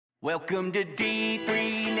Welcome to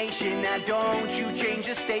D3 Nation, now don't you change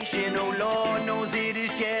the station, oh Lord knows it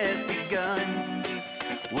has just begun.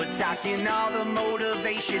 We're talking all the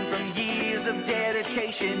motivation from years of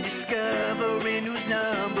dedication, discovering who's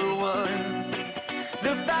number one.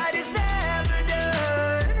 The fight is never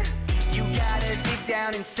done, you gotta dig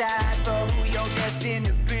down inside for who you're destined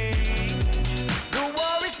to be. The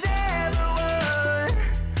war is never won,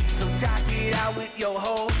 so talk it out with your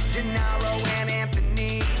hosts, Gennaro and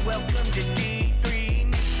Anthony. Welcome to D3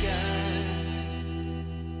 Nation.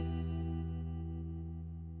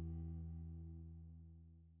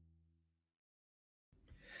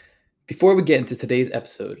 Before we get into today's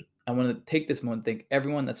episode, I want to take this moment to thank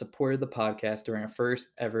everyone that supported the podcast during our first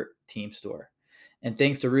ever team store. And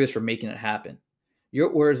thanks to Rios for making it happen. Your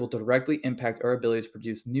orders will directly impact our ability to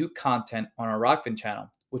produce new content on our Rockfin channel,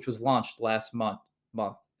 which was launched last month.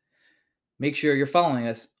 Make sure you're following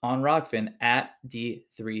us on Rockfin at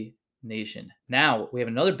D3 Nation. Now, we have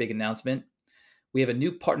another big announcement. We have a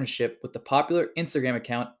new partnership with the popular Instagram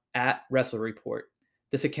account at Wrestle Report.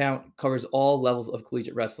 This account covers all levels of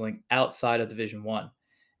collegiate wrestling outside of Division I.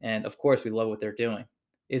 And of course, we love what they're doing.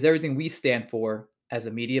 It is everything we stand for as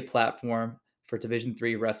a media platform for Division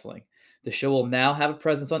III wrestling. The show will now have a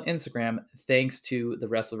presence on Instagram thanks to the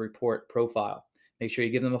Wrestle Report profile. Make sure you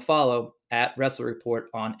give them a follow at Wrestle Report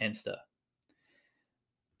on Insta.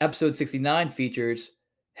 Episode 69 features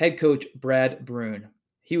head coach Brad Brune.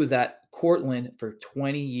 He was at Cortland for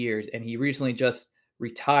 20 years, and he recently just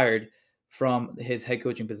retired from his head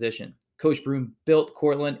coaching position. Coach Brune built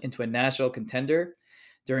Cortland into a national contender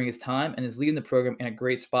during his time and is leading the program in a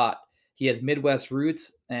great spot. He has Midwest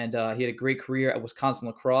roots, and he had a great career at Wisconsin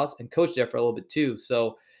lacrosse and coached there for a little bit too.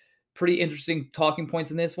 So pretty interesting talking points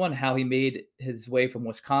in this one, how he made his way from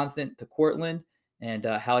Wisconsin to Cortland and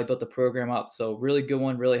how he built the program up. So really good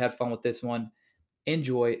one. Really had fun with this one.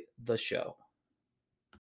 Enjoy the show.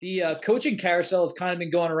 The coaching carousel has kind of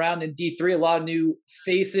been going around in D3. A lot of new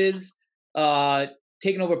faces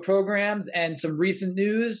taking over programs, and some recent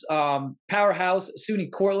news. Powerhouse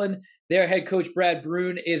SUNY Cortland, their head coach Brad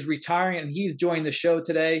Brune is retiring, and he's joining the show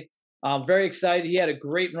today. Very excited. He had a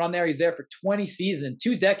great run there. He's there for 20 seasons,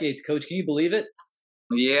 2 decades, Coach. Can you believe it?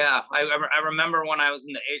 Yeah, I remember when I was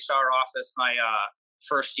in the HR office my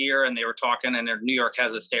first year, and they were talking, and New York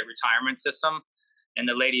has a state retirement system. And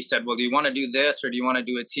the lady said, well, do you want to do this or do you want to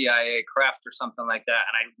do a TIA craft or something like that?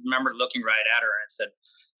 And I remember looking right at her and I said,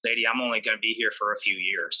 lady, I'm only going to be here for a few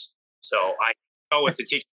years. So I go with the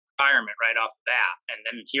teacher retirement right off the bat. And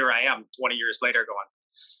then here I am 20 years later going,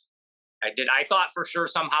 I thought for sure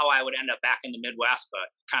somehow I would end up back in the Midwest, but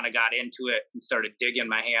kind of got into it and started digging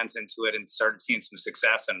my hands into it and started seeing some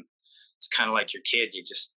success. And it's kind of like your kid. You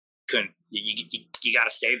just couldn't, you got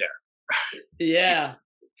to stay there. Yeah,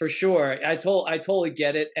 for sure. I totally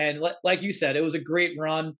get it. And like you said, it was a great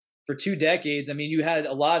run for 2 decades. I mean, you had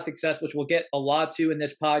a lot of success, which we'll get a lot to in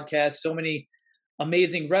this podcast. So many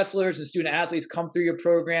amazing wrestlers and student athletes come through your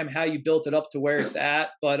program, how you built it up to where it's at.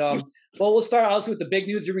 But well, we'll start also with the big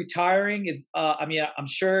news. You're retiring. I'm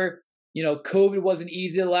sure, COVID wasn't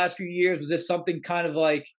easy the last few years. Was this something kind of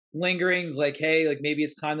like lingering? It was like, hey, like maybe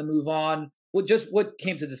it's time to move on. What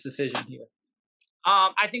came to this decision here?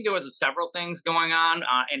 I think there was several things going on.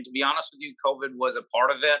 And to be honest with you, COVID was a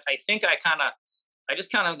part of it. I think that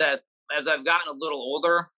as I've gotten a little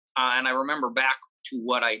older, and I remember back to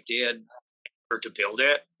what I did to build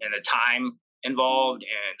it and the time involved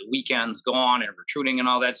and the weekends gone and recruiting and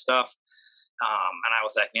all that stuff. And I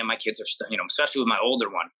was like, man, my kids are still, especially with my older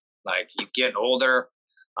one, like he's getting older,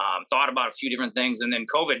 thought about a few different things. And then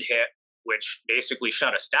COVID hit, which basically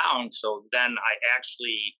shut us down. So then I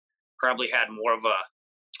actually probably had more of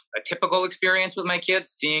a typical experience with my kids,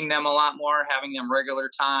 seeing them a lot more, having them regular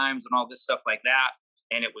times and all this stuff like that.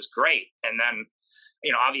 And it was great. And then,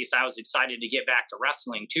 obviously I was excited to get back to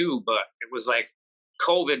wrestling too, but it was like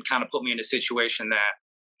COVID kind of put me in a situation that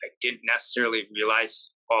I didn't necessarily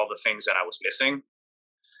realize all the things that I was missing.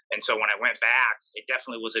 And so when I went back, it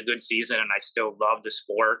definitely was a good season and I still love the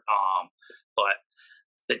sport. But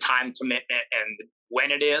the time commitment and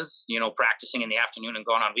when it is, practicing in the afternoon and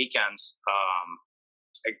going on weekends,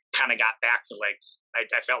 I kind of got back to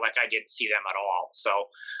I felt like I didn't see them at all. So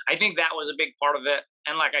I think that was a big part of it.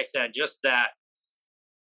 And like I said, just that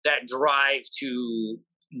drive to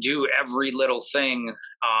do every little thing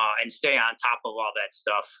and stay on top of all that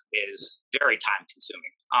stuff is very time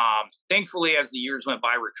consuming. Thankfully, as the years went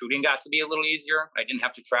by, recruiting got to be a little easier. I didn't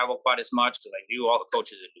have to travel quite as much because I knew all the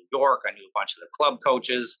coaches in New York. I knew a bunch of the club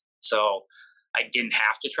coaches. So I didn't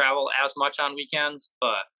have to travel as much on weekends,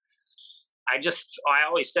 but I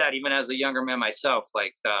always said, even as a younger man myself,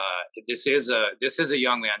 like this is a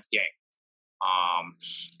young man's game.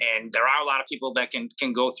 And there are a lot of people that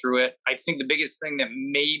can go through it. I think the biggest thing that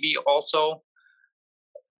maybe also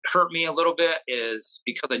hurt me a little bit is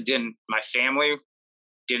because my family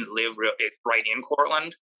didn't live right in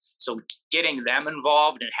Cortland. So getting them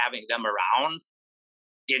involved and having them around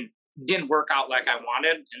didn't work out like I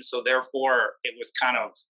wanted. And so therefore it was kind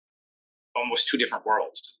of almost two different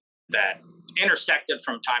worlds that intersected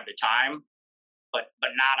from time to time, but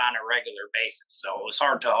not on a regular basis. So it was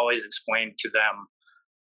hard to always explain to them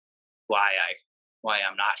why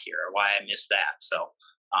I'm not here or why I missed that. So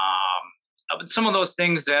some of those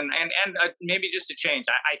things and maybe just a change.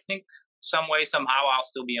 I think some way, somehow I'll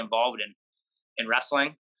still be involved in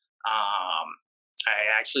wrestling. I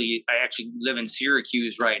actually live in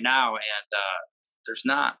Syracuse right now, and there's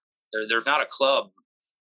not a club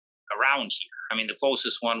around here. I mean, the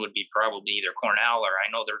closest one would be probably either Cornell, or I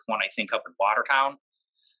know there's one I think up in Watertown,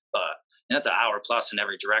 but that's an hour plus in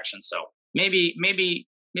every direction. So maybe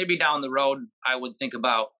down the road I would think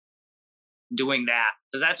about doing that,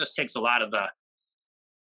 because that just takes a lot of the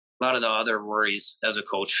other worries as a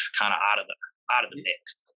coach kind of out of the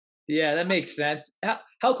mix. Yeah, that makes sense.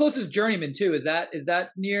 How close is Journeyman too? Is that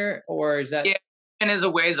near, or is that? Yeah, and is a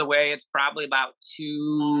ways away. It's probably about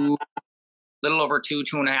little over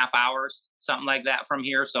 2.5 hours, something like that from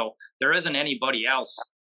here. So there isn't anybody else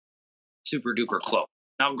super duper close.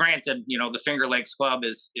 Now, granted, the Finger Lakes Club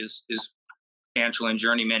is substantial, and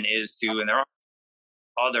Journeyman is too, and there are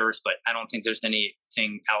others, but I don't think there's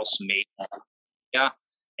anything else made. Yeah,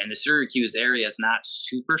 and the Syracuse area is not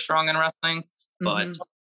super strong in wrestling, but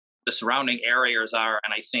the surrounding areas are,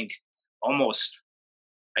 and I think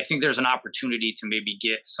there's an opportunity to maybe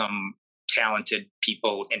get some talented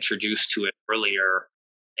people introduced to it earlier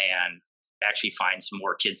and actually find some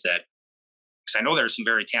more kids because I know there's some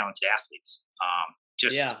very talented athletes.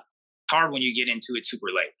 Hard when you get into it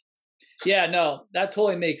super late. Yeah, no, that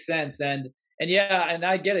totally makes sense. And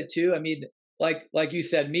I get it too. I mean, like you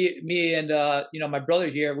said, me and my brother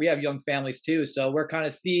here, we have young families too. So we're kind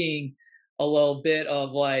of seeing a little bit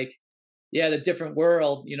of the different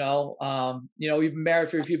world, we've been married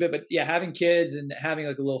for a few bit, but having kids and having a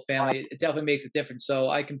little family, it definitely makes a difference. So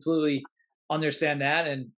I completely understand that.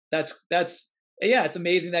 And that's it's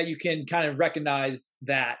amazing that you can kind of recognize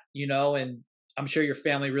that, and I'm sure your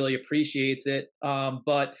family really appreciates it.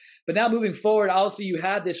 But now moving forward, obviously you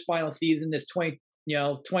had this final season, this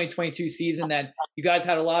 2022 season that you guys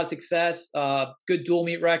had a lot of success, good dual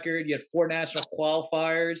meet record. You had 4 national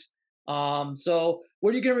qualifiers. So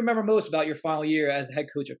what are you going to remember most about your final year as head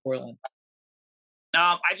coach at Cortland?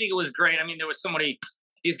 I think it was great. I mean, there was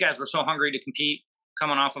these guys were so hungry to compete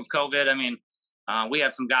coming off of COVID. I mean, we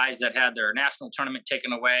had some guys that had their national tournament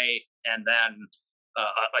taken away and then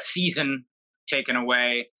a season taken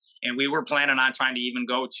away. And we were planning on trying to even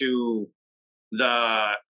go to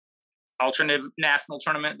the alternative national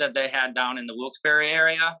tournament that they had down in the Wilkes-Barre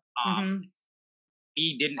area.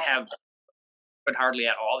 We didn't have but hardly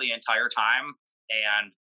at all the entire time.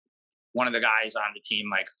 And one of the guys on the team,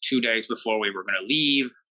 2 days before we were going to leave,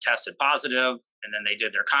 tested positive, and then they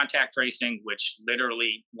did their contact tracing, which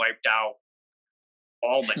literally wiped out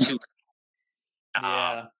all but 2.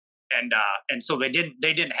 And so they didn't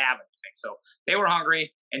have anything. So they were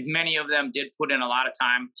hungry, and many of them did put in a lot of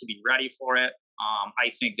time to be ready for it. I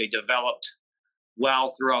think they developed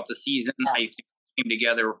well throughout the season. I think they came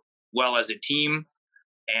together well as a team.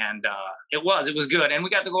 And it was good. And we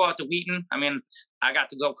got to go out to Wheaton. I mean, I got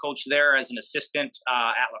to go coach there as an assistant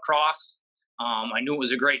at lacrosse. I knew it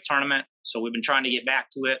was a great tournament, so we've been trying to get back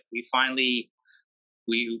to it. We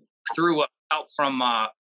threw out from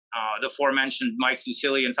the aforementioned Mike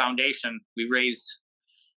Fusilian Foundation. We raised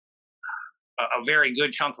a very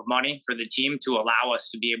good chunk of money for the team to allow us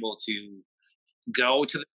to be able to go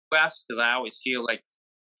to the West, because I always feel like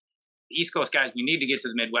East Coast guys, we need to get to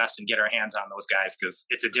the Midwest and get our hands on those guys, because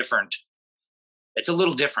it's a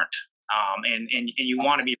little different. And you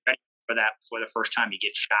want to be ready for that for the first time you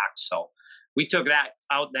get shocked. So we took that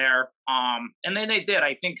out there. And then they did.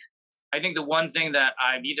 I think the one thing that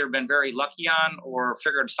I've either been very lucky on or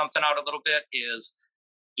figured something out a little bit is,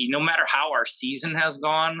 no matter how our season has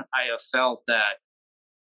gone, I have felt that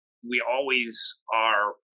we always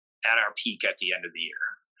are at our peak at the end of the year.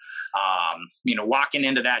 Walking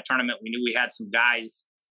into that tournament, we knew we had some guys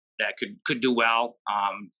that could do well,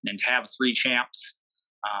 and have 3 champs,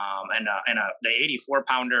 and the 84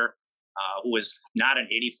 pounder, who was not an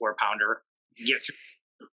 84 pounder, get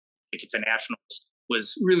to nationals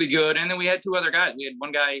was really good. And then we had 2 other guys. We had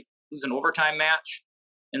one guy who's an overtime match,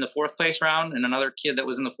 in the fourth place round, and another kid that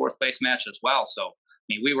was in the fourth place match as well. So, I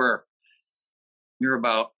mean, we were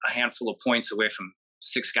about a handful of points away from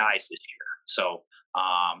 6 guys this year. So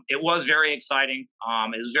it was very exciting.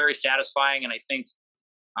 It was very satisfying, and I think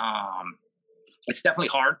it's definitely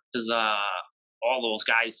hard because all those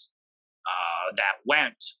guys that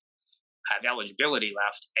went have eligibility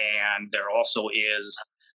left, and there also is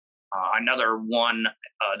another one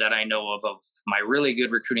that I know of my really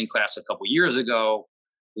good recruiting class a couple years ago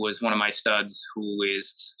was one of my studs who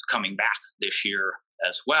is coming back this year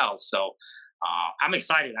as well. So I'm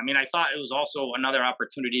excited. I mean, I thought it was also another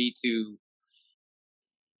opportunity to,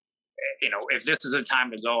 you know, if this is a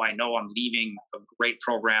time to go, I know I'm leaving a great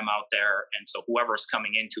program out there. And so whoever's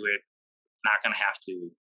coming into it, not going to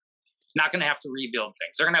have to rebuild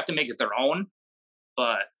things. They're going to have to make it their own,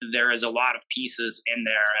 but there is a lot of pieces in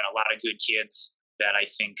there and a lot of good kids that I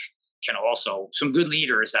think can also, some good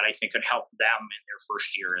leaders that I think could help them in their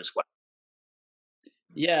first year as well.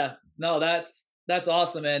 Yeah, no, that's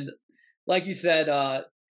awesome. And like you said,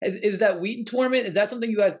 is that Wheaton tournament, is that something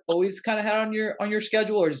you guys always kind of had on your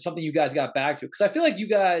schedule, or is it something you guys got back to? Because I feel like you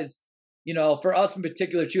guys, you know, for us in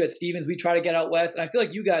particular too at Stevens, we try to get out west, and I feel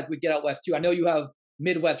like you guys would get out west too. I know you have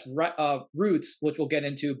Midwest roots, which we'll get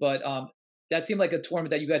into, but that seemed like a tournament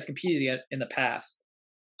that you guys competed in the past.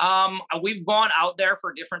 We've gone out there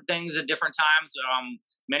for different things at different times.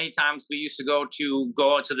 Many times we used to go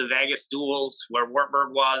out to the Vegas duels where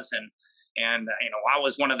Wartburg was, and you know, I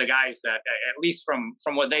was one of the guys that, at least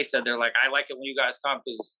from what they said, they're like, I like it when you guys come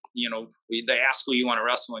because, you know, they ask who you want to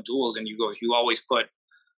wrestle in duels, and you always put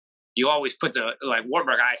the, like,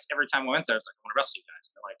 Wartburg guys. Every time we went there, it's like, I want to wrestle you guys.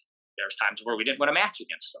 And they're like, there's times where we didn't win a match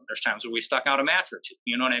against them. There's times where we stuck out a match or two.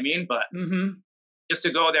 You know what I mean? But just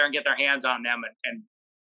to go there and get their hands on them and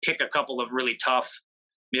pick a couple of really tough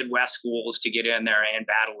Midwest schools to get in there and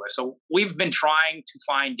battle with. So we've been trying to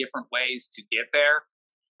find different ways to get there.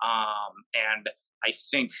 And I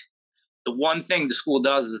think the one thing the school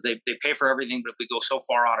does is they pay for everything, but if we go so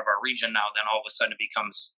far out of our region now, then all of a sudden it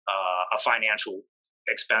becomes a financial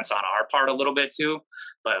expense on our part a little bit too.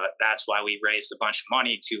 But that's why we raised a bunch of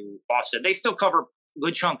money to offset. They still cover a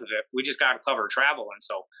good chunk of it. We just got to cover travel. And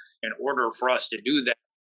so in order for us to do that,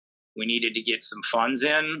 we needed to get some funds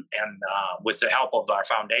in, and with the help of our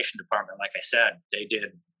foundation department, like I said, they did.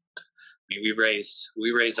 I mean, we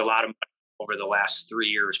raised a lot of money over the last 3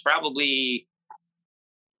 years, probably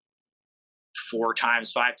 4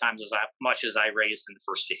 times, 5 times as much as I raised in the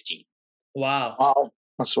first 15. Wow,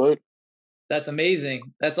 that's sweet. That's amazing.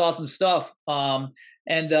 That's awesome stuff.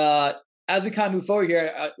 And as we kind of move forward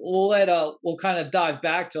here, we'll kind of dive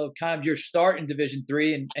back to kind of your start in Division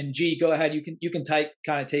III. And G, go ahead. You can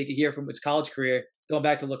kind of take it here from his college career, going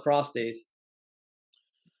back to lacrosse days.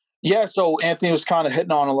 Yeah, so Anthony was kind of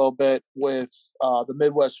hitting on a little bit with the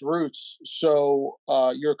Midwest roots. So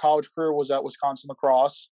your college career was at Wisconsin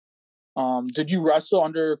Lacrosse. Did you wrestle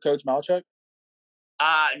under Coach Malachek?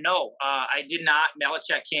 No, I did not.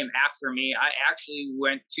 Malachek came after me. I actually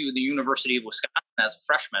went to the University of Wisconsin as a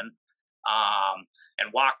freshman.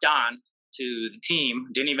 And walked on to the team.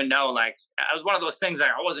 Didn't even know, like, it was one of those things that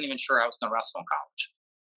I wasn't even sure I was going to wrestle in college.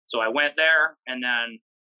 So I went there, and then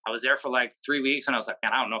I was there for like 3 weeks, and I was like,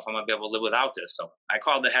 man, I don't know if I'm going to be able to live without this. So I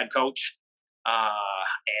called the head coach,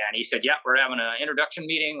 and he said, we're having an introduction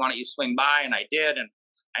meeting. Why don't you swing by? And I did, and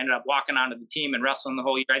I ended up walking onto the team and wrestling the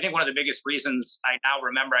whole year. I think one of the biggest reasons I now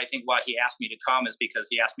remember, I think why he asked me to come is because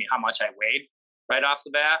he asked me how much I weighed right off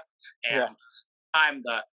the bat. And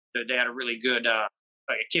they had a really good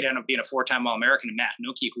a kid ended up being a 4-time All-American, Matt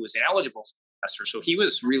Nuki, who was ineligible for semester. So he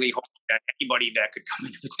was really hoping that anybody that could come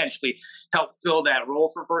in and potentially help fill that role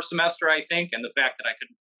for first semester, I think. And the fact that I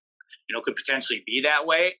could potentially be that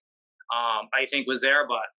way, I think was there.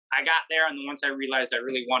 But I got there, and then once I realized I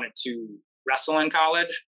really wanted to wrestle in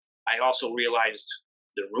college, I also realized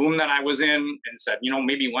the room that I was in and said,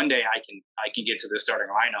 maybe one day I can get to the starting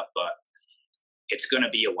lineup, but it's going to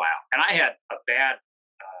be a while. And I had a bad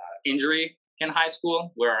injury in high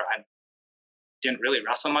school where I didn't really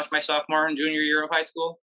wrestle much my sophomore and junior year of high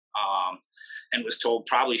school, and was told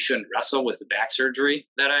probably shouldn't wrestle with the back surgery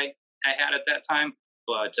that I had at that time.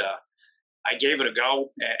 But I gave it a go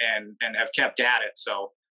and have kept at it.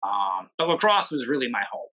 So, but lacrosse was really my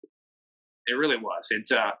home. It really was.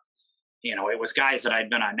 It was guys that I'd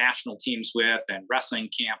been on national teams with and wrestling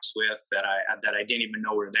camps with that I didn't even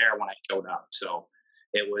know were there when I showed up. So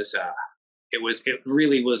it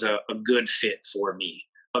really was a good fit for me.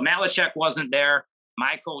 But Malachek wasn't there.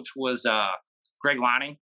 My coach was Greg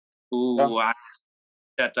Lonnie, who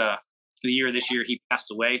at the year this year, he passed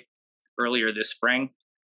away earlier this spring.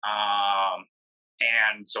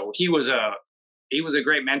 And so he was he was a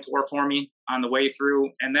great mentor for me on the way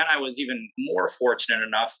through. And then I was even more fortunate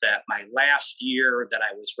enough that my last year that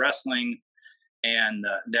I was wrestling, and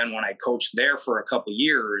then when I coached there for a couple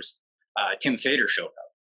years, Tim Fader showed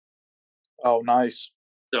up. Oh, nice.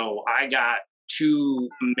 So I got two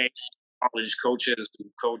college coaches who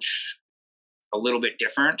coach a little bit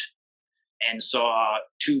different and saw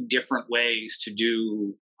two different ways to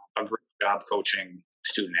do a great job coaching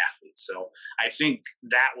student athletes. So I think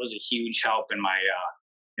that was a huge help in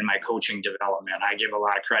my coaching development. I give a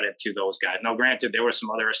lot of credit to those guys. Now, granted, there were some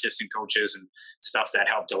other assistant coaches and stuff that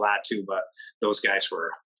helped a lot too, but those guys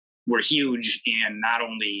were huge in not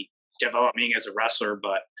only developing me as a wrestler,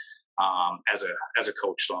 but as a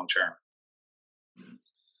coach long term.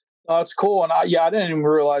 That's cool. And I didn't even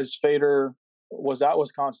realize Fader was at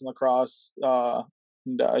Wisconsin Lacrosse.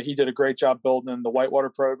 He did a great job building the Whitewater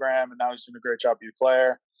program, and now he's doing a great job at Eau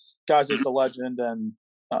Claire. Guy's just a legend and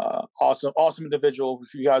awesome individual.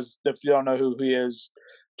 If you don't know who he is,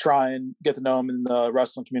 try and get to know him in the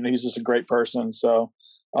wrestling community. He's just a great person. So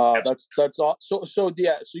that's all. So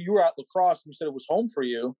you were at Lacrosse, and you said it was home for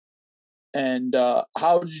you. And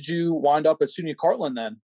how did you wind up at SUNY Cortland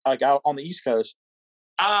then, like out on the East Coast?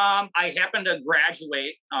 I happened to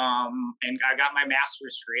graduate, and I got my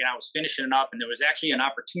master's degree, and I was finishing up, and there was actually an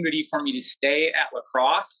opportunity for me to stay at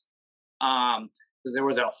Lacrosse, because there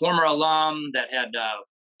was a former alum that had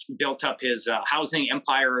built up his housing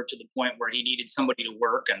empire to the point where he needed somebody to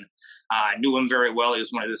work, and I knew him very well. He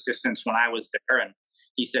was one of the assistants when I was there, and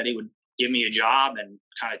he said he would give me a job and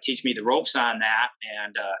kind of teach me the ropes on that,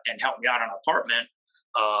 and help me out on an apartment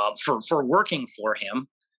for working for him,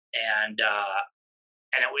 and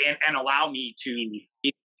allow me to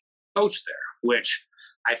coach there, which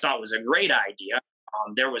I thought was a great idea.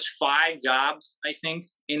 There was 5 jobs, I think,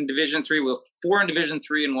 in Division III, with 4 in Division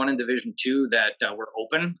III and 1 in Division II that were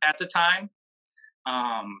open at the time.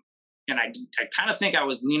 And I kind of think I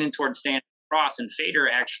was leaning towards staying across, and Fader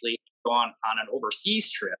actually gone on an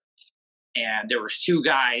overseas trip. And there was 2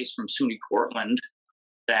 guys from SUNY Cortland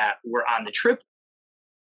that were on the trip,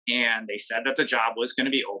 and they said that the job was going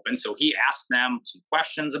to be open. So he asked them some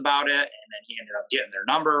questions about it, and then he ended up getting their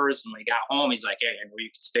numbers. And when he got home, he's like, "Hey, I know you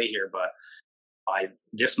can stay here, but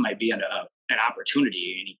this might be an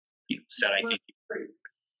opportunity." And he said, "I think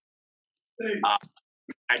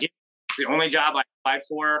I did." It's the only job I applied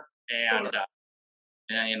for, and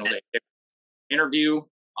they interview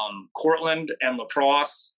Cortland and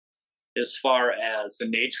Lacrosse. As far as the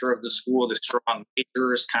nature of the school, the strong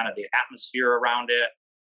majors, kind of the atmosphere around it,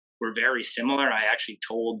 were very similar. I actually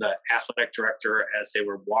told the athletic director as they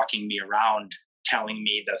were walking me around, telling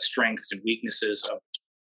me the strengths and weaknesses of,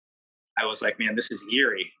 I was like, "Man, this is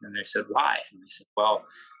eerie." And they said, "Why?" And they said, "Well,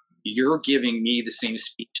 you're giving me the same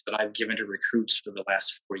speech that I've given to recruits for the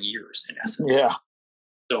last 4 years, in essence." Yeah.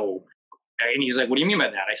 So, and he's like, "What do you mean by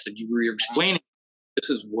that?" I said, "You were explaining this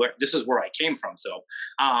is where I came from." So,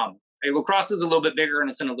 Lacrosse is a little bit bigger, and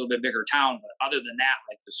it's in a little bit bigger town. But other than that,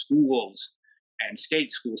 like the schools and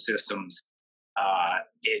state school systems,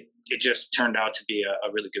 it just turned out to be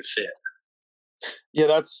a really good fit. Yeah,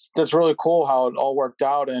 that's really cool how it all worked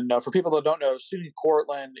out. And for people that don't know, SUNY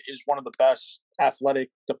Cortland is one of the best athletic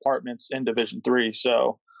departments in Division III.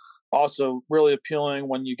 So also really appealing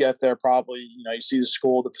when you get there. Probably you see the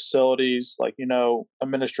school, the facilities,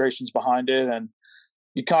 administration's behind it, and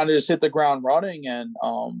you kind of just hit the ground running. And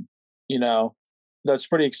that's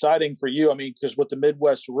pretty exciting for you. I mean, because with the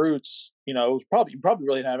Midwest roots, it was you probably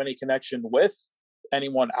really didn't have any connection with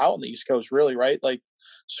anyone out on the East Coast, really, right? Like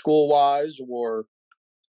school-wise or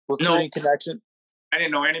recruiting connection. I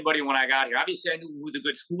didn't know anybody when I got here. Obviously, I knew who the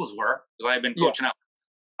good schools were because I had been coaching out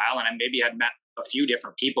for a while, and I maybe had met a few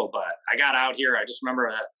different people. But I got out here. I just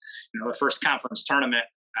remember the first conference tournament.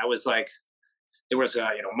 I was like, there was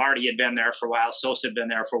Marty had been there for a while, Sosa had been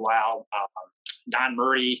there for a while. Don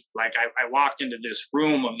Murray, I walked into this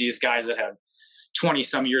room of these guys that had 20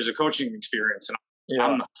 some years of coaching experience, and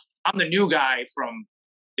I'm the new guy from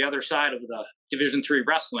the other side of the Division III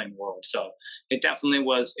wrestling world. So it definitely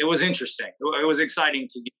was. It was interesting. It was exciting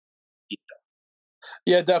to get.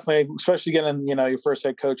 Yeah, definitely. Especially getting your first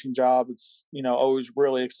head coaching job. It's always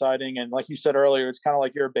really exciting, and like you said earlier, it's kind of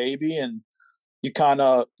like you're a baby, and you kind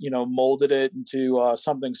of molded it into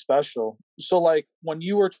something special. So when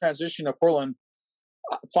you were transitioning to Cortland,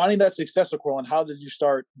 finding that success at Cortland, how did you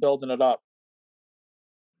start building it up?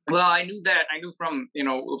 Well, I knew from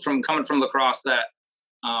coming from Lacrosse that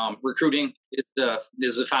recruiting is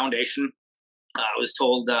the foundation. I was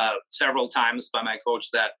told several times by my coach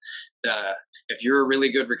that if you're a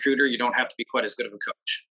really good recruiter, you don't have to be quite as good of a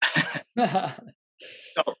coach.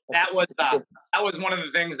 So that was one of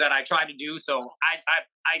the things that I tried to do. So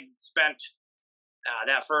I spent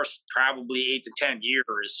that first probably 8 to 10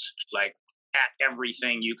 years, like at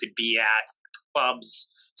everything you could be at, clubs,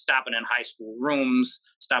 stopping in high school rooms,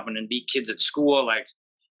 stopping and beat kids at school. Like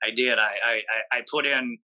I did, I put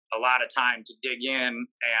in a lot of time to dig in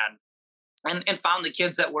and found the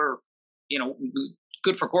kids that were,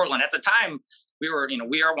 good for Cortland. At the time,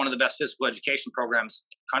 we are one of the best physical education programs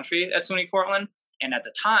in the country at SUNY Cortland. And at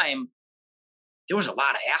the time, there was a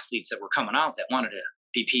lot of athletes that were coming out that wanted to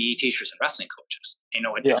be PE teachers and wrestling coaches.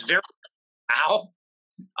 It's very now.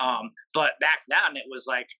 But back then it was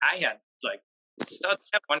like I had like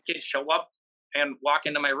one kid show up and walk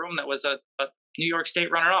into my room that was a New York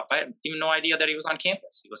State runner-up. I had even no idea that he was on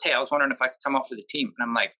campus. He goes, "Hey, I was wondering if I could come out for the team." And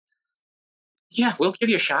I'm like, "Yeah, we'll give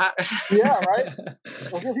you a shot." Yeah, right.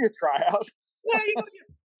 We'll give you a tryout. Yeah,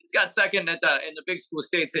 he's got second in the big school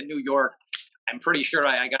states in New York. I'm pretty sure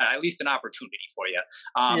I got at least an opportunity for you.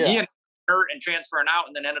 He ended up hurt and transferring out,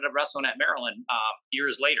 and then ended up wrestling at Maryland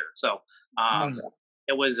years later. So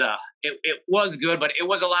it was good, but it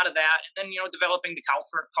was a lot of that. And then developing the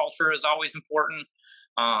culture is always important.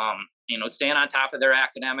 Staying on top of their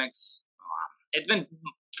academics. It's been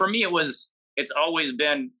for me. It's always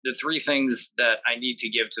been the three things that I need to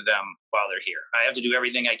give to them while they're here. I have to do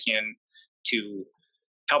everything I can to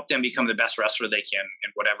help them become the best wrestler they can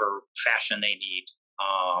in whatever fashion they need.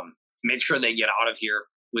 Make sure they get out of here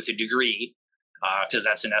with a degree, because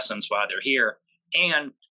that's in essence why they're here.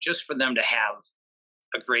 And just for them to have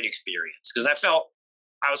a great experience. Because I felt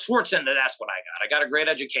I was fortunate that that's what I got. I got a great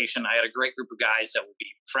education. I had a great group of guys that will be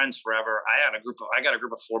friends forever. I got a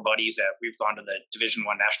group of 4 buddies that we've gone to the Division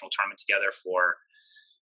I national tournament together for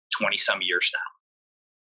 20 some years now.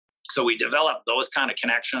 So we developed those kind of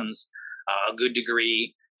connections, a good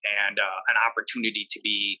degree, and an opportunity to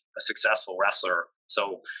be a successful wrestler.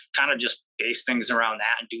 So kind of just base things around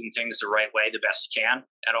that and doing things the right way, the best you can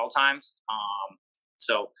at all times.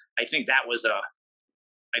 So I think that was the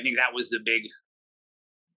big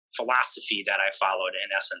philosophy that I followed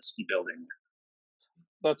in essence in building.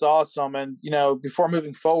 That's awesome. And, before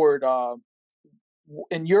moving forward,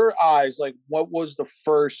 in your eyes, like what was the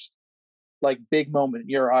first like big moment in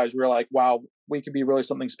your eyes where you're like, wow, we could be really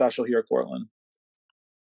something special here at Cortland?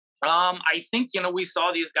 I think, we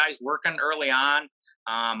saw these guys working early on.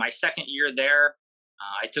 My second year there,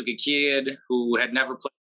 I took a kid who had never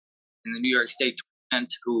played in the New York State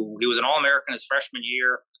tournament, he was an All-American his freshman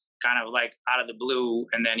year, kind of like out of the blue.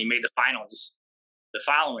 And then he made the finals the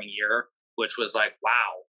following year, which was like,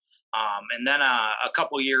 wow. And then a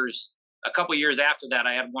couple years after that,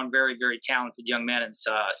 I had one very, very talented young man, and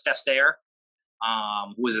Steph Sayer,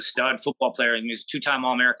 who was a stud football player. He was a 2-time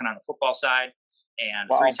All-American on the football side, and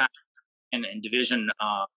 3 times in division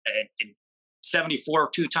in 74,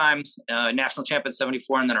 2 times national champion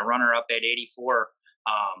 74, and then a runner-up at 84.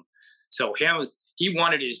 So he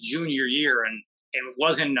won it his junior year, and it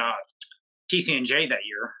wasn't TCNJ that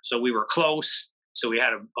year, so we were close. So we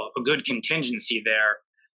had a good contingency there,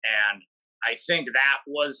 and I think that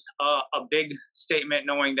was a big statement,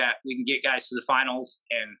 knowing that we can get guys to the finals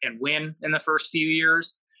and win in the first few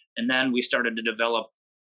years. And then we started to develop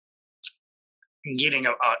getting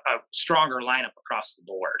a stronger lineup across the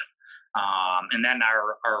board. And then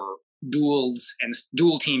our dual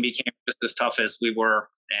team became just as tough as we were.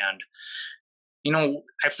 And,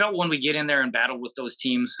 I felt when we get in there and battle with those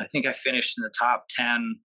teams, I think I finished in the top 10, I don't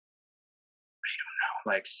know,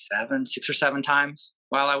 like 6 or 7 times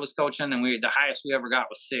while I was coaching. And the highest we ever got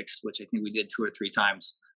was 6, which I think we did 2 or 3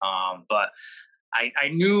 times. But I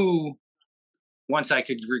knew once I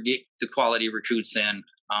could get the quality recruits in,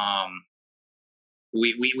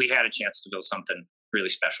 we had a chance to build something really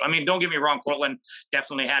special. I mean, don't get me wrong, Cortland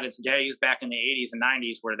definitely had its days back in the 80s and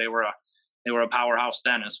 90s where they were a powerhouse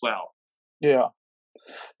then as well. Yeah.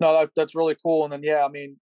 No, that's really cool. And then, I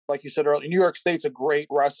mean, like you said earlier, New York State's a great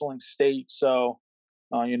wrestling state. So,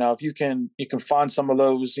 if you can find some of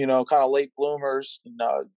those, kind of late bloomers,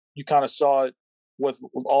 you kind of saw it with a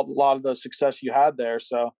lot of the success you had there.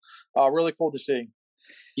 So, really cool to see.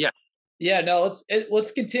 Yeah. Yeah, no,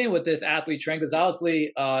 let's continue with this athlete train, because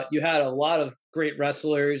obviously you had a lot of great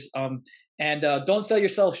wrestlers. And don't sell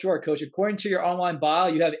yourself short, Coach. According to your online bio,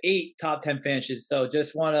 you have 8 top 10 finishes. So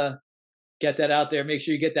just want to get that out there. Make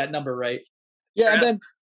sure you get that number right. Yeah, and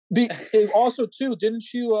then also too,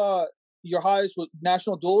 didn't you? Your highest was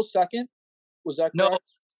national duels second. Was that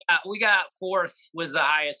correct? No, we got 4th was the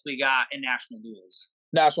highest we got in national duels.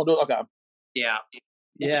 National duels, okay. Yeah.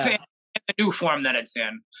 Yeah. The new form that it's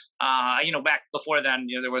in. Back before then,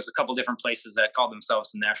 there was a couple different places that called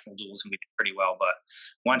themselves the national duels, and we did pretty well. But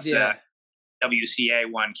once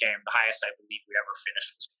WCA one came, the highest I believe we ever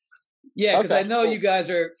finished was. Yeah, because Okay, I know cool. you guys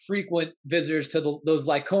are frequent visitors to those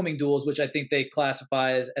Lycoming duels, which I think they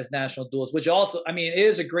classify as national duels. Which also, I mean, it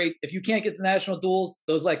is a great. If you can't get the national duels,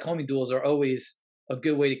 those Lycoming duels are always a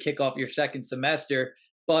good way to kick off your second semester.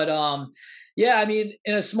 But yeah, I mean,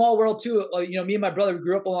 in a small world too. Me and my brother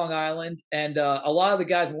grew up on Long Island, and a lot of the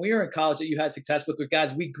guys when we were in college that you had success with were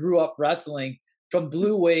guys we grew up wrestling from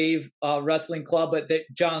Blue Wave Wrestling Club, but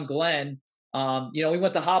John Glenn. We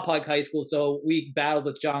went to Hauppauge High School, so we battled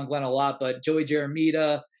with John Glenn a lot. But Joey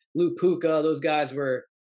Jaramita, Lou Puka, those guys were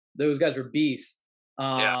beasts.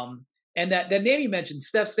 Yeah. And that name you mentioned,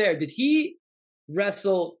 Steph Sayre, did he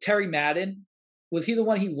wrestle Terry Madden? Was he the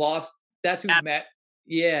one he lost? That's who Matt.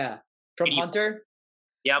 Yeah, from Hunter.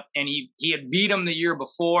 Yep, and he had beat him the year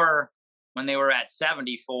before when they were at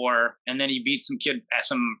 74, and then he beat some kid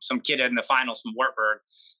in the finals from Wartburg.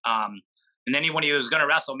 And then when he was going to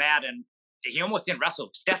wrestle Madden, he almost didn't wrestle.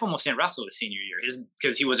 Steph almost didn't wrestle his senior year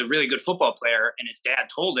because he was a really good football player, and his dad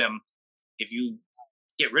told him, if you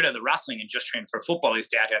get rid of the wrestling and just train for football, his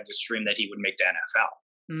dad had this dream that he would make the NFL.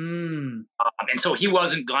 And so he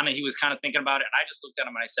wasn't gonna. He was kind of thinking about it, and I just looked at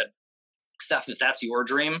him and I said, Steph, if that's your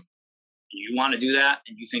dream, you want to do that,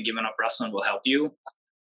 and you think giving up wrestling will help you,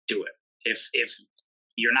 do it. If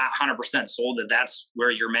you're not 100% sold that that's where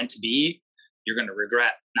you're meant to be, you're going to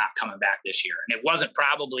regret not coming back this year. And it wasn't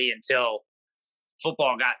probably until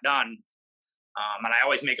football got done, and I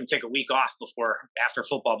always make him take a week off after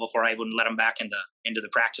football before I wouldn't let him back into the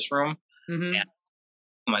practice room. Mm-hmm.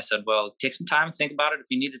 And I said, well, take some time, think about it. If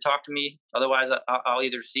you need to talk to me, otherwise I'll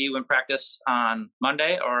either see you in practice on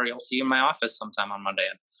Monday or you'll see you in my office sometime on Monday.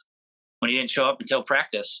 And when he didn't show up until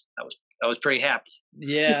practice, I was pretty happy.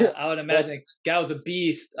 Yeah, I would imagine. Guy was a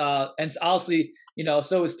beast. And honestly,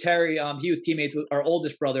 so was Terry. He was teammates with our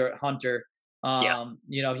oldest brother at Hunter. Yes.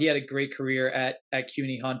 He had a great career at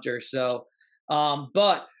CUNY Hunter. So,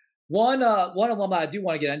 but one alumni I do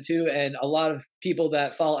want to get into, and a lot of people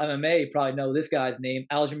that follow MMA probably know this guy's name,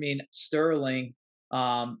 Aljamain Sterling,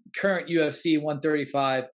 current UFC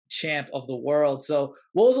 135 champ of the world. So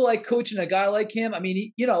what was it like coaching a guy like him? I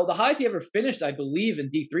mean, the highest he ever finished, I believe, in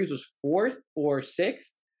D3s was 4th or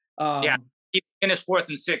 6th. Yeah, he finished 4th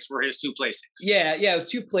and 6th were his 2 places. Yeah, it was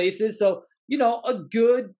 2 places. So, a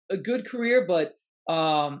good career, but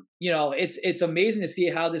it's amazing to see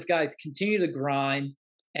how this guy's continued to grind.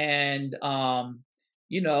 And I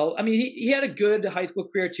mean, he had a good high school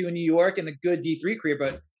career too in New York and a good D3 career,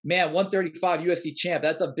 but man, 135 UFC champ,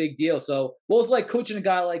 that's a big deal. So what was it like coaching a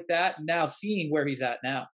guy like that and now seeing where he's at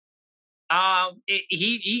now?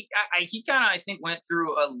 He kind of, I think, went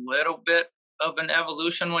through a little bit of an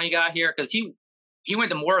evolution when he got here, because he went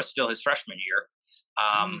to Morrisville his freshman year.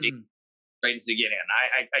 Grades to get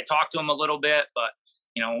in. I talked to him a little bit, but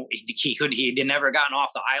he had never gotten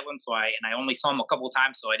off the island, I only saw him a couple of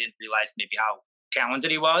times, so I didn't realize maybe how talented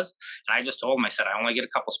he was. And I just told him, I said, I only get a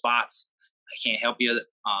couple spots. I can't help you.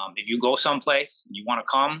 If you go someplace and you want to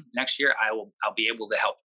come next year, I'll be able to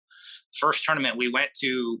help. First tournament we went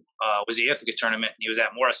to was the Ithaca tournament, and he was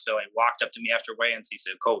at Morrisville. He walked up to me after weigh-ins. He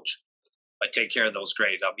said, Coach, if I take care of those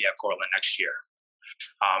grades, I'll be at Cortland next year.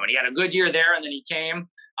 And he had a good year there, and then he came.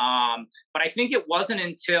 But I think it wasn't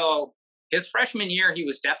until his freshman year, he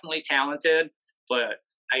was definitely talented, but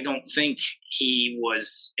I don't think he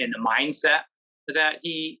was in the mindset that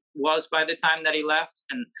he was by the time that he left.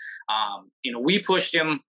 And, we pushed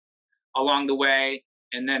him along the way.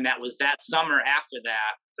 And then that summer after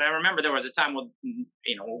that, so I remember there was a time when,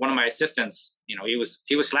 one of my assistants, he was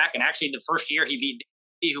slacking. Actually, the first year he beat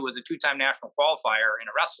Davey, who was a 2-time national qualifier in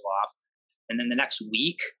a wrestle-off. And then the next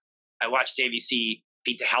week, I watched Davey C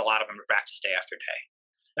beat the hell out of him in practice day after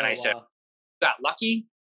day. And I said, you got lucky,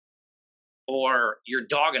 or you're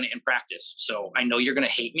dogging it in practice. So I know you're going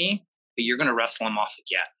to hate me, but you're going to wrestle him off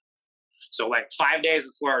again. So 5 days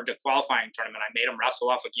before the qualifying tournament, I made him wrestle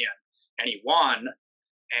off again, and he won.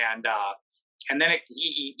 And then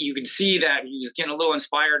you could see that he was getting a little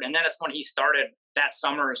inspired. And then it's when he started, that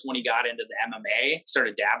summer is when he got into the MMA,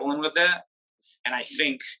 started dabbling with it. And I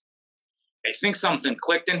think something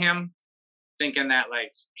clicked in him, thinking that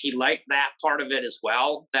he liked that part of it as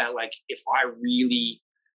well. That if I really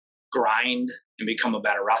grind and become a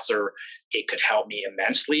better wrestler, it could help me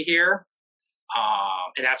immensely here.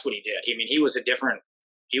 And that's what he did. I mean, he was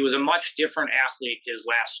a much different athlete his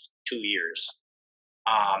last 2 years.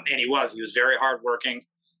 And he was very hardworking,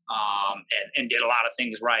 and did a lot of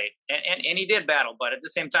things right. And he did battle, but at the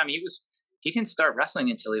same time, he didn't start wrestling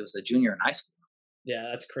until he was a junior in high school. Yeah,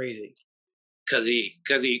 that's crazy. because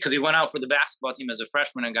he went out for the basketball team as a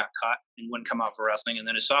freshman and got cut and wouldn't come out for wrestling. And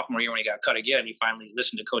then his sophomore year when he got cut again, he finally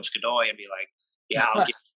listened to Coach Godoy and be like, "Yeah, I'll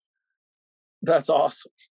get." That's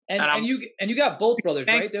awesome. And you got both brothers,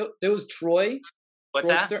 right? There was Troy. What's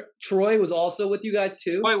that? Troy was also with you guys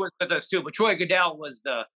too. Troy was with us too, but Troy Goodell was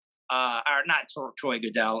the or not Troy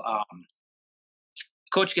Goodell.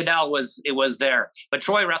 Coach Goodell was there, but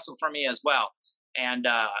Troy wrestled for me as well, and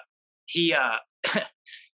he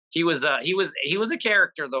was a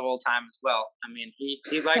character the whole time as well. I mean, he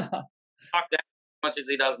liked to talk that much as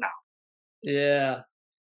he does now. Yeah.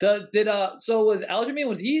 So was Aljamain,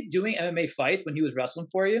 was he doing MMA fights when he was wrestling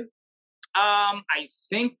for you? I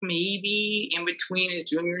think maybe in between his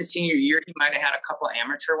junior and senior year, he might have had a couple of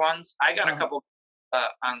amateur ones. I got a couple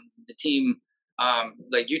on the team,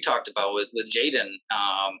 like you talked about with Jaden.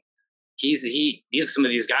 Some of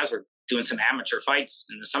these guys were doing some amateur fights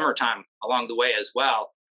in the summertime along the way as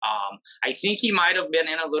well. I think he might have been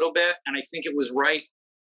in a little bit, and I think it was right.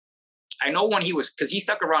 I know when because he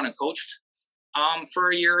stuck around and coached for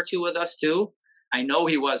a year or two with us too. I know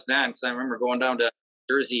he was then, because I remember going down to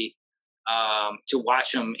Jersey to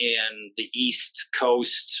watch him in the East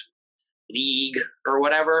Coast League or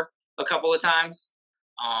whatever a couple of times.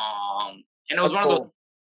 And it was one of those,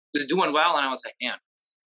 he was doing well, and I was like, man,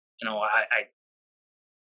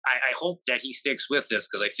 I hope that he sticks with this,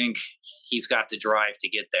 because I think he's got the drive to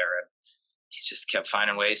get there, and he's just kept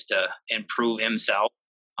finding ways to improve himself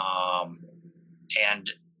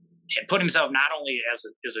and put himself not only as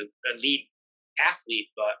an elite athlete,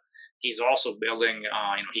 but he's also building,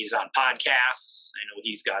 he's on podcasts. I know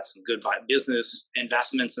he's got some good business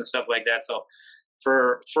investments and stuff like that. So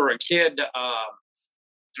for a kid,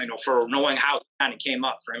 for knowing how he kind of came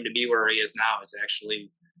up, for him to be where he is now is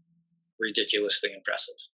actually ridiculously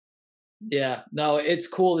impressive. Yeah, no, it's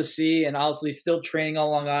cool to see, and obviously still training on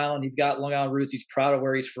Long Island. He's got Long Island roots. He's proud of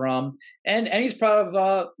where he's from, and he's proud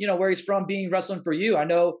of where he's from, being wrestling for you. I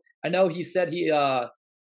know he said he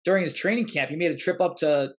during his training camp he made a trip up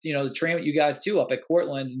to to train with you guys too up at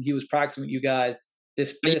Cortland, and he was practicing with you guys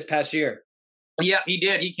this past year. Yeah, he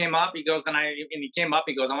did. He came up. He goes, I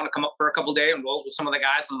want to come up for a couple of days and rolls with some of the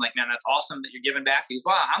guys. And I'm like, man, that's awesome that you're giving back. He goes,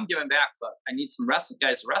 well, I'm giving back, but I need some wrestling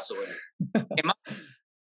guys to wrestle with. Came up.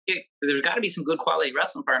 There's got to be some good quality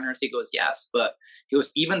wrestling partners. He goes, yes, but he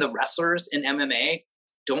goes, even the wrestlers in MMA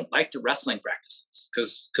don't like the wrestling practices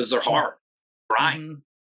because they're hard, grind. Mm-hmm.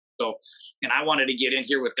 So, and I wanted to get in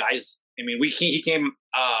here with guys. I mean, he came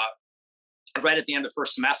right at the end of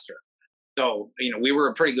first semester, so we were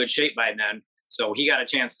in pretty good shape by then. So he got a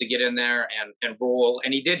chance to get in there and roll,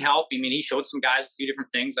 and he did help. I mean, he showed some guys a few different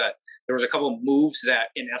things. There was a couple of moves that,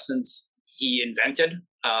 in essence, he invented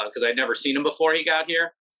because I'd never seen him before he got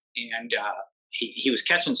here. And he was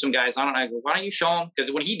catching some guys on it. I go, why don't you show him?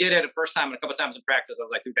 Because when he did it the first time and a couple of times in practice, I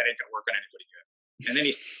was like, dude, that ain't going to work on anybody good. And then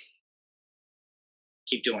he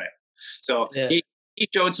keep doing it. So yeah. He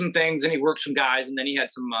showed some things, and he worked some guys, and then he had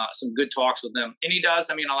some good talks with them. And he does.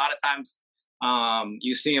 I mean, a lot of times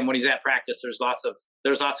you see him when he's at practice. There's lots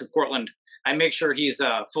of Cortland. I make sure he's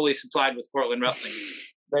fully supplied with Cortland wrestling.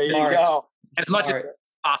 There you go. As much as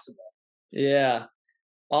possible. Yeah.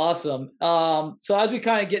 Awesome. So as we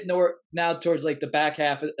kind of get now towards like the back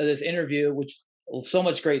half of this interview, which so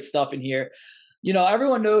much great stuff in here,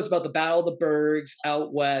 everyone knows about the Battle of the Bergs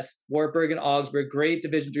out west, Wartburg and Augsburg, great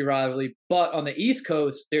Division III rivalry. But on the East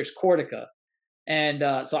Coast, there's Cortica. And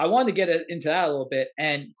so I wanted to get into that a little bit.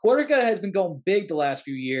 And Cortica has been going big the last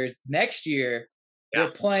few years. Next year, they're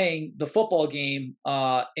playing the football game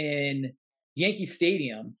in Yankee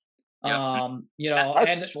Stadium.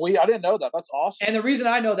 That's sweet. I didn't know that. That's awesome. And the reason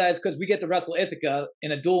I know that is because we get to wrestle Ithaca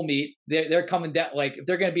in a dual meet. They're coming down. Like if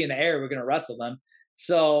they're going to be in the air, we're going to wrestle them.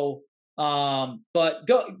 So, but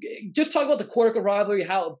just talk about the Cortica rivalry,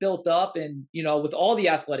 how it built up, and with all the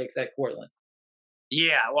athletics at Cortland.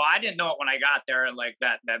 Yeah, well, I didn't know it when I got there, like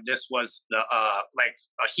that this was the like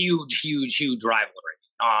a huge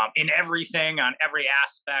rivalry in everything, on every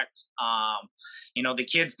aspect. The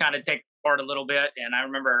kids kind of take part a little bit, and I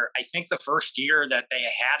remember I think the first year that they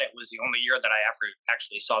had it was the only year that I ever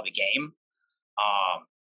actually saw the game,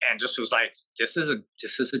 and just was like, this is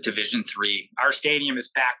a Division III. Our stadium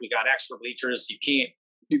is packed. We got extra bleachers.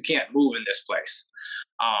 You can't move in this place.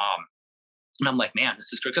 And I'm like, man,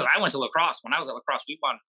 this is great, because I went to lacrosse. When I was at lacrosse, we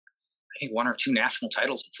won, I think, 1 or 2 national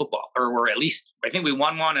titles in football, or we're at least, I think we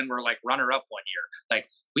won one, and we're like runner up one year. Like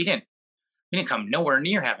we didn't come nowhere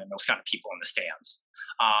near having those kind of people in the stands.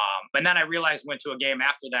 But then I realized, went to a game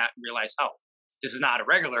after that and realized, oh, this is not a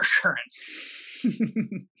regular occurrence.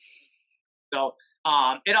 So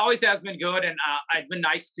It always has been good, and it's been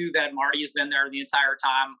nice too that Marty has been there the entire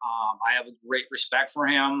time. I have a great respect for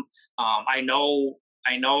him. I know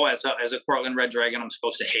as a Cortland Red Dragon, I'm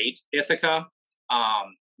supposed to hate Ithaca,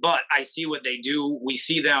 but I see what they do. We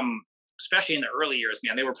see them, especially in the early years.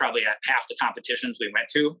 Man, they were probably at half the competitions we went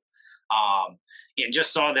to, and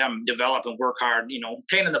just saw them develop and work hard. You know,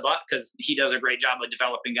 pain in the butt because he does a great job of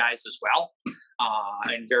developing guys as well,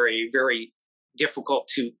 and very, very difficult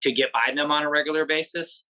to get by them on a regular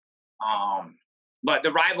basis. But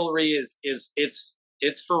the rivalry is it's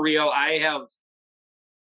for real. I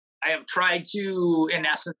have tried to, in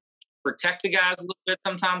essence, protect the guys a little bit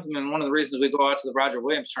sometimes. I mean, one of the reasons we go out to the Roger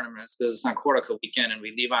Williams tournament is because it's on Cortaca weekend and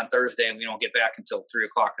we leave on Thursday and we don't get back until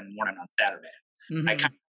 3:00 in the morning on Saturday. Mm-hmm.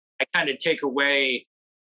 I kind of take away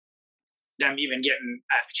them even getting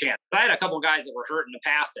a chance. But I had a couple of guys that were hurt in the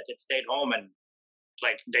past that had stayed home and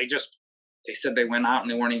like they said they went out and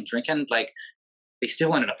they weren't even drinking. Like they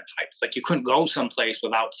still ended up in fights. Like you couldn't go someplace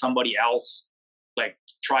without somebody else like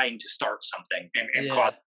trying to start something and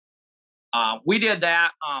cause. We did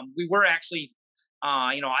that. We were actually,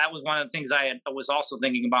 that was one of the things I was also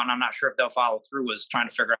thinking about, and I'm not sure if they'll follow through, was trying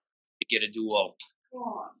to figure out how to get a duel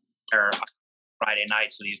Friday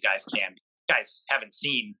night so these guys can. You guys haven't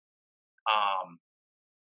seen,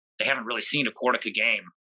 they haven't really seen a Cortaca game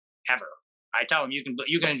ever. I tell them you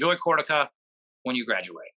can enjoy Cortaca when you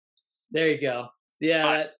graduate. There you go.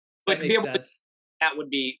 Yeah, but to be able to, that would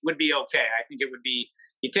be okay. I think it would be,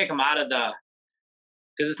 you take them out of the,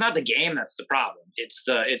 because it's not the game that's the problem. It's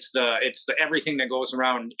the everything that goes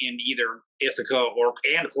around in either Ithaca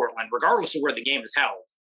and Cortland, regardless of where the game is held.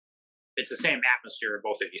 It's the same atmosphere in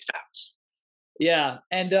both of these towns. Yeah,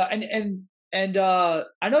 and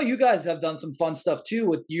I know you guys have done some fun stuff too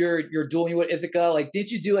with your dueling with Ithaca. Like,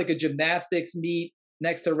 did you do like a gymnastics meet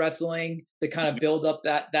next to wrestling to kind of build up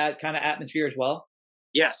that kind of atmosphere as well?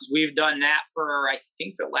 Yes, we've done that for, I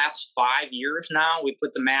think, the last 5 years now. We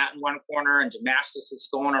put the mat in one corner and gymnastics is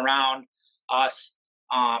going around us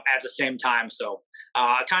at the same time. So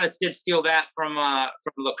I kind of did steal that from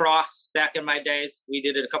lacrosse back in my days. We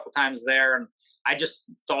did it a couple times there. And I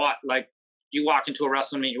just thought, like, you walk into a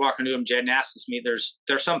wrestling meet, you walk into a gymnastics meet, there's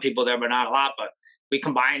some people there, but not a lot. But we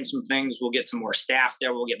combine some things. We'll get some more staff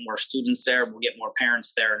there. We'll get more students there. We'll get more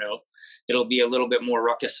parents there. And it'll be a little bit more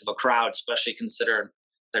ruckus of a crowd, especially considering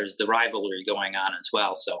there's the rivalry going on as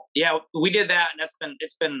well. So yeah, we did that, and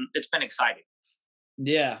it's been exciting.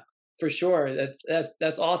 Yeah, for sure.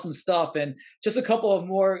 That's awesome stuff. And just a couple of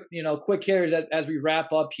more, quick hitters as we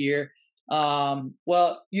wrap up here.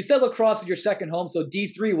 Well, you said lacrosse is your second home, so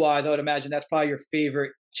D3 wise, I would imagine that's probably your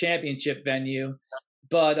favorite championship venue.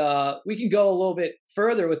 But we can go a little bit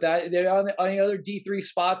further with that. Are there any other D3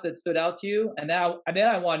 spots that stood out to you? And then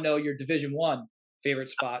I want to know your Division I favorite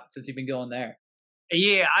spot since you've been going there.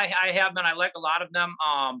 Yeah, I have been. I like a lot of them.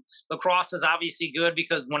 Lacrosse is obviously good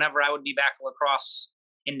because whenever I would be back at lacrosse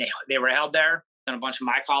and they were held there, and a bunch of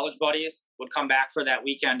my college buddies would come back for that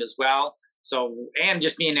weekend as well. So, and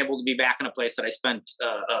just being able to be back in a place that I spent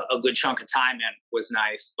a good chunk of time in was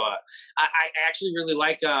nice. But I actually really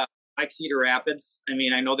like Cedar Rapids. I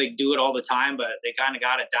mean, I know they do it all the time, but they kind of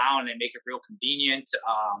got it down. They make it real convenient.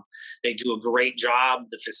 They do a great job.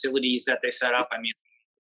 The facilities that they set up, I mean,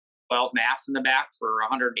 12 mats in the back for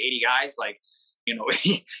 180 guys. Like,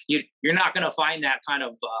 you're not going to find that kind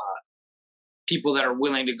of people that are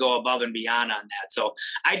willing to go above and beyond on that. So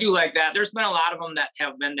I do like that. There's been a lot of them that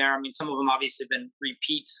have been there. I mean, some of them obviously been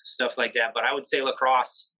repeats, stuff like that, but I would say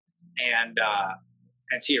lacrosse and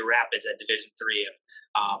Cedar Rapids at Division III.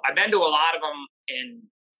 I've been to a lot of them in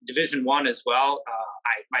Division I as well.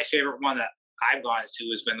 My favorite one that I've gone to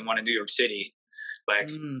has been the one in New York City. Like,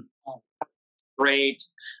 great.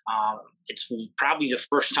 It's probably the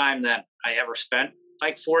first time that I ever spent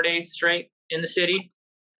like 4 days straight in the city.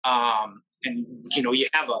 And you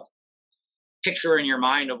have a picture in your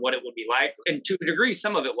mind of what it would be like, and to a degree,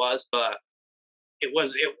 some of it was, but it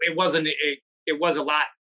was a lot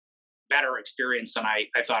better experience than I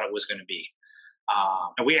thought it was going to be.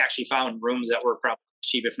 And we actually found rooms that were probably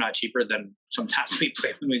cheap, if not cheaper than sometimes we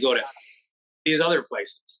play when we go to these other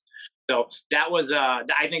places. So that was, I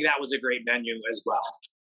think that was a great venue as well.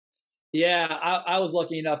 Yeah, I was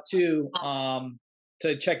lucky enough too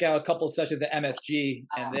to check out a couple of sessions at MSG,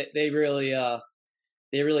 and they really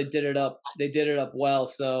did it up. They did it up well.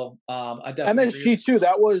 So I definitely MSG too.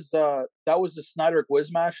 That was the Snyder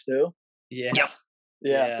quiz match too. Yeah. Yep.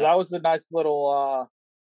 Yeah. So that was a nice little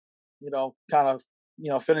kind of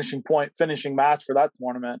finishing match for that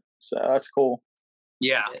tournament. So that's cool.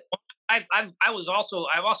 Yeah. I've also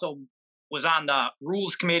was on the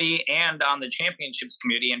rules committee and on the championships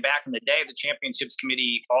committee. And back in the day, the championships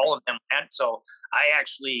committee, all of them went. So I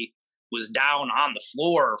actually was down on the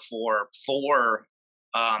floor for 4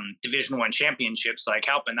 Division I championships, like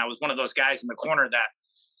helping. I was one of those guys in the corner that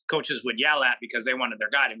coaches would yell at because they wanted their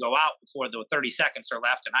guy to go out before the 30 seconds are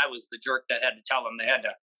left. And I was the jerk that had to tell them they had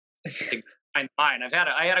to find line.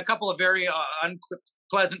 I had a couple of very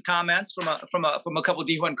unpleasant comments from a couple of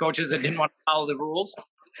D1 coaches that didn't want to follow the rules.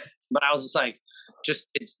 But I was just like,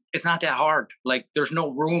 it's not that hard. Like, there's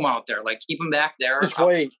no room out there. Like, keep them back there. Just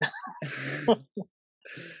wait.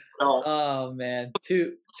 Oh man,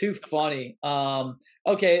 too funny.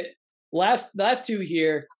 Okay, last 2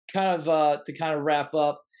 here, kind of to kind of wrap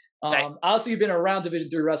up. Obviously, you've been around Division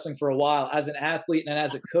III wrestling for a while as an athlete and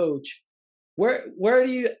as a coach. Where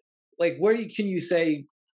can you say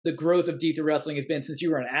the growth of D3 wrestling has been since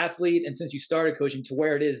you were an athlete and since you started coaching to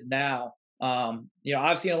where it is now?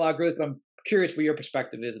 I've seen a lot of growth, but I'm curious what your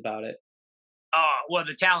perspective is about it. Well,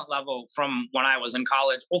 the talent level from when I was in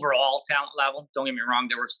college, overall talent level, don't get me wrong,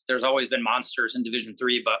 there's always been monsters in Division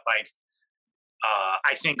III, but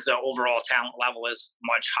I think the overall talent level is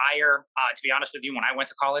much higher. To be honest with you, when I went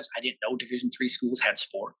to college, I didn't know Division III schools had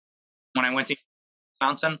sport. When I went to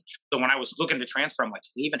Wisconsin, so when I was looking to transfer, I'm like, do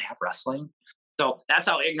they even have wrestling? So that's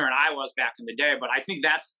how ignorant I was back in the day. But I think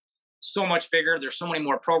that's so much bigger. There's so many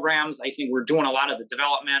more programs. I think we're doing a lot of the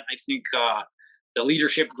development. I think the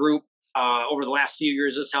leadership group over the last few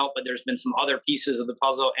years has helped, but there's been some other pieces of the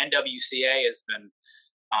puzzle. NWCA has been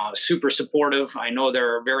super supportive. I know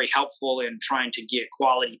they're very helpful in trying to get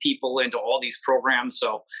quality people into all these programs.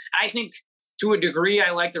 So I think to a degree,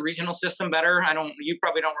 I like the regional system better. You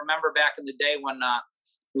probably don't remember back in the day when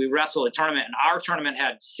we wrestled a tournament, and our tournament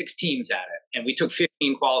had 6 teams at it, and we took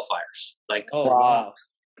 15 qualifiers. Like, oh wow!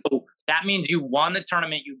 So that means you won the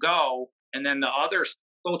tournament, you go, and then the other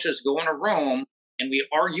coaches go in a room and we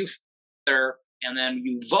argue there, and then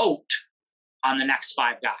you vote on the next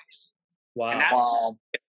 5 guys. Wow.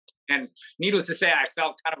 And needless to say, I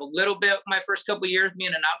felt kind of a little bit my first couple of years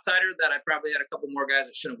being an outsider that I probably had a couple more guys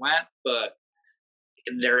that should have went, but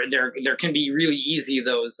there can be really easy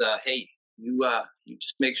those, hey, you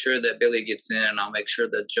just make sure that Billy gets in, and I'll make sure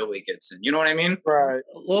that Joey gets in. You know what I mean? Right.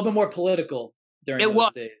 A little bit more political during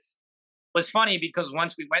those days. It was funny because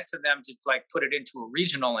once we went to them to like put it into a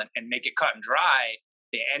regional and make it cut and dry,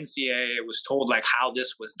 the NCAA was told like how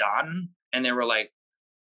this was done, and they were like,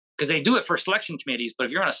 because they do it for selection committees, but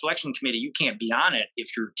if you're on a selection committee, you can't be on it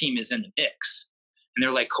if your team is in the mix. And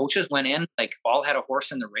they're like, coaches went in, like all had a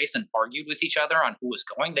horse in the race and argued with each other on who was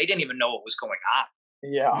going. They didn't even know what was going on.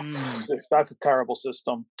 Yeah, that's a terrible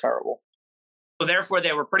system. Terrible. So therefore,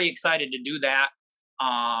 they were pretty excited to do that.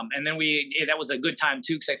 And then that was a good time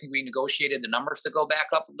too, because I think we negotiated the numbers to go back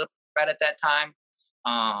up a little bit at that time.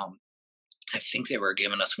 I think they were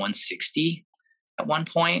giving us 160 at one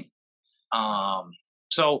point.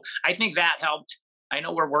 So I think that helped. I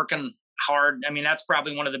know we're working hard. I mean, that's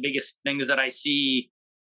probably one of the biggest things that I see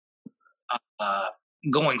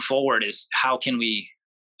going forward is how can we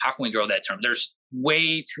grow that term? There's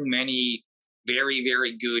way too many very,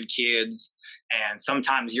 very good kids. And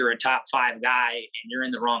sometimes you're a top 5 guy and you're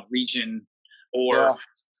in the wrong region, or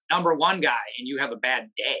number 1 guy and you have a bad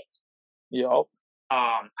day. Yep.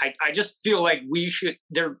 I just feel like we should,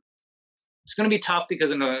 it's going to be tough because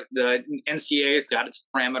the NCAA has got its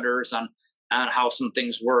parameters on how some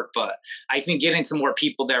things work. But I think getting some more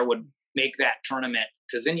people there would make that tournament,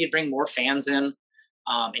 because then you'd bring more fans in,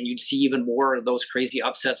 and you'd see even more of those crazy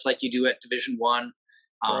upsets like you do at Division I.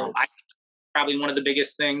 I probably one of the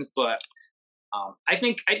biggest things, but I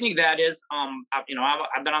think that is, I've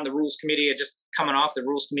been on the rules committee. Just coming off the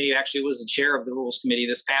rules committee, actually was the chair of the rules committee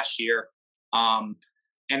this past year. And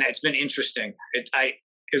it's been interesting. I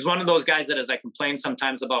was one of those guys that as I complain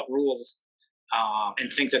sometimes about rules,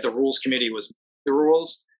 and think that the rules committee was the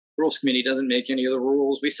rules. The rules committee doesn't make any of the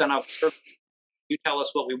rules. We send out, you tell us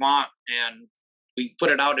what we want, and we put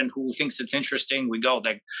it out, and who thinks it's interesting, we go.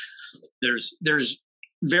 Like, there's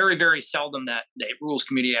very, very seldom that the rules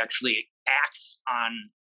committee actually acts on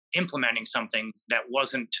implementing something that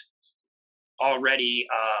wasn't already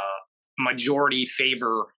majority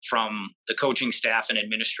favor from the coaching staff and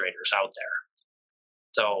administrators out there.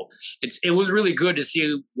 So it was really good to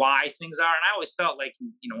see why things are. And I always felt like,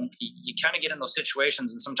 you kind of get in those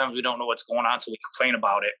situations and sometimes we don't know what's going on, so we complain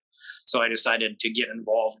about it. So I decided to get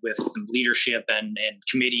involved with some leadership and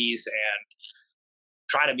committees and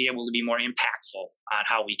try to be able to be more impactful on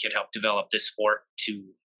how we could help develop this sport to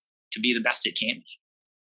be the best it can be.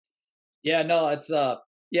 Yeah, no, it's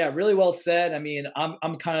really well said. I mean,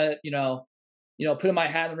 I'm kind of, putting my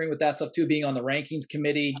hat in the ring with that stuff too, being on the rankings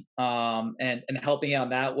committee, and helping out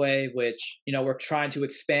that way, which, we're trying to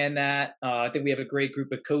expand that. I think we have a great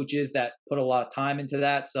group of coaches that put a lot of time into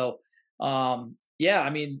that. So,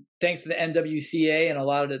 thanks to the NWCA and a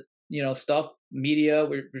lot of the, stuff, media,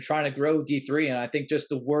 we're trying to grow D3. And I think just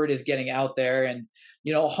the word is getting out there, and,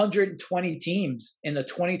 120 teams in the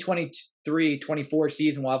 2023-24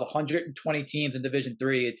 season. We'll have 120 teams in Division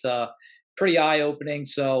III. It's pretty eye-opening.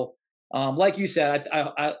 So, like you said,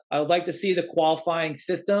 I would like to see the qualifying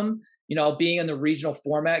system, being in the regional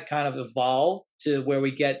format, kind of evolve to where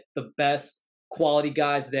we get the best quality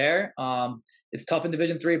guys there. It's tough in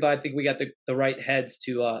Division III, but I think we got the right heads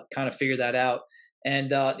to kind of figure that out.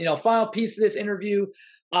 And, final piece of this interview,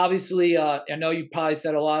 obviously, I know you probably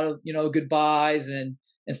said a lot of, goodbyes and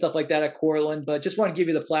stuff like that at Cortland, but just want to give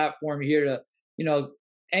you the platform here to,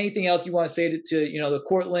 anything else you want to say to the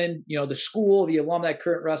Cortland, the school, the alumni,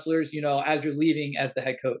 current wrestlers, as you're leaving as the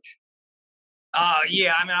head coach? I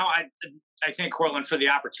thank Cortland for the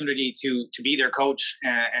opportunity to be their coach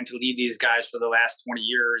and to lead these guys for the last 20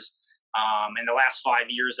 years. In the last 5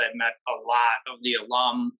 years, I've met a lot of the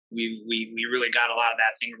alum. We really got a lot of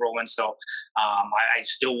that thing rolling. So I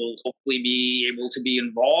still will hopefully be able to be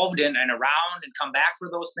involved and around and come back for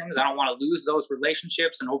those things. I don't want to lose those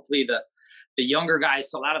relationships, and hopefully the younger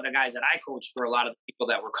guys, a lot of the guys that I coached were a lot of the people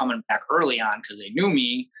that were coming back early on because they knew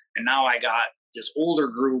me. And now I got this older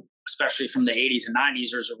group, especially from the 80s and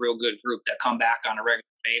 90s. There's a real good group that come back on a regular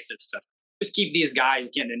basis to just keep these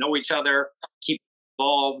guys getting to know each other, keep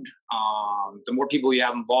involved. The more people you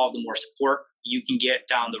have involved, the more support you can get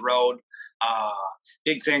down the road.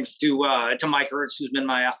 Big thanks to Mike Ertz, who's been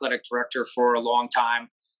my athletic director for a long time.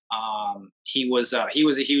 He was a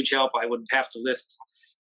huge help. I would have to list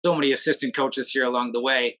so many assistant coaches here along the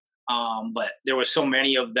way, but there were so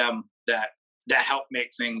many of them that helped make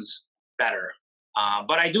things better.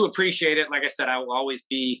 But I do appreciate it. Like I said, I'll always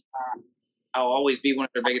be one of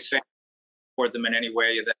their biggest fans. Support them in any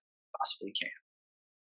way that I possibly can.